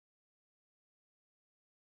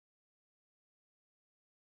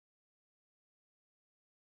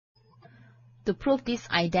To prove this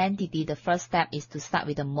identity, the first step is to start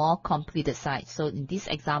with the more completed side. So in this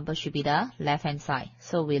example should be the left-hand side.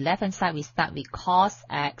 So with left-hand side, we start with cos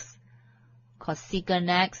x, cosecant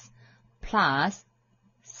x, plus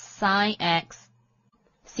sin x,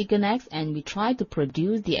 secant x, and we try to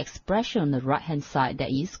produce the expression on the right-hand side,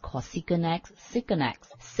 that is cosecant x, secant x.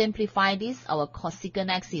 Simplify this, our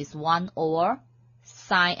cosecant x is 1 over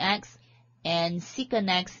sin x, and secant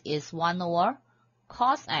x is 1 over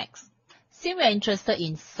cos x. Since we are interested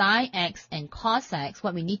in sin x and cos x,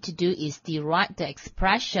 what we need to do is derive the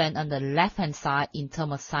expression on the left-hand side in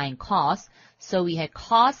terms of sin and cos. So we have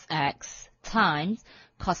cos x times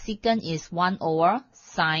cosecant is 1 over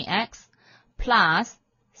sin x plus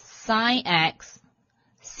sin x,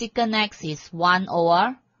 secant x is 1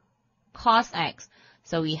 over cos x.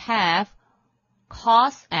 So we have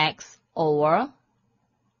cos x over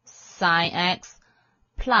sin x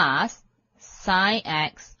plus sin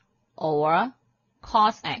x over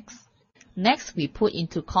cos x. Next, we put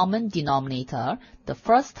into common denominator. The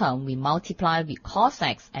first term we multiply with cos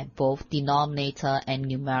x at both denominator and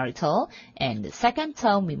numerator, and the second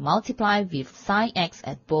term we multiply with sin x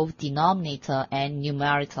at both denominator and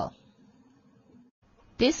numerator.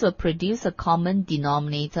 This will produce a common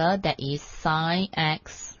denominator, that is sin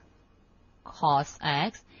x cos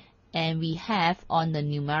x, and we have on the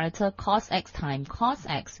numerator cos x times cos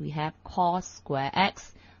x, we have cos square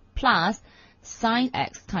x plus sin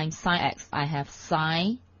x times sin x, I have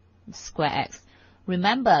sin square x.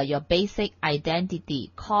 Remember your basic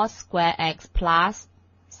identity, cos square x plus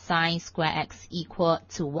sin square x equal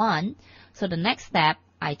to 1. So the next step,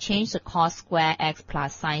 I change the cos square x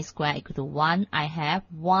plus sin square equal to 1. I have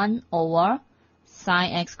 1 over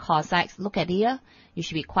sin x cos x. Look at here. You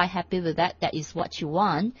should be quite happy with that. That is what you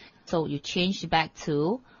want. So you change it back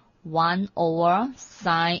to 1 over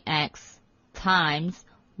sin x times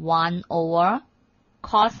 1 over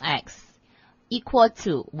cos x equal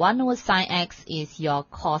to 1 over sin x is your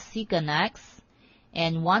cosecant x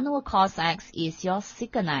and 1 over cos x is your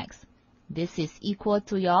secant x. This is equal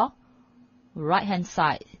to your right hand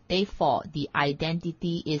side. Therefore, the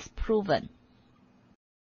identity is proven.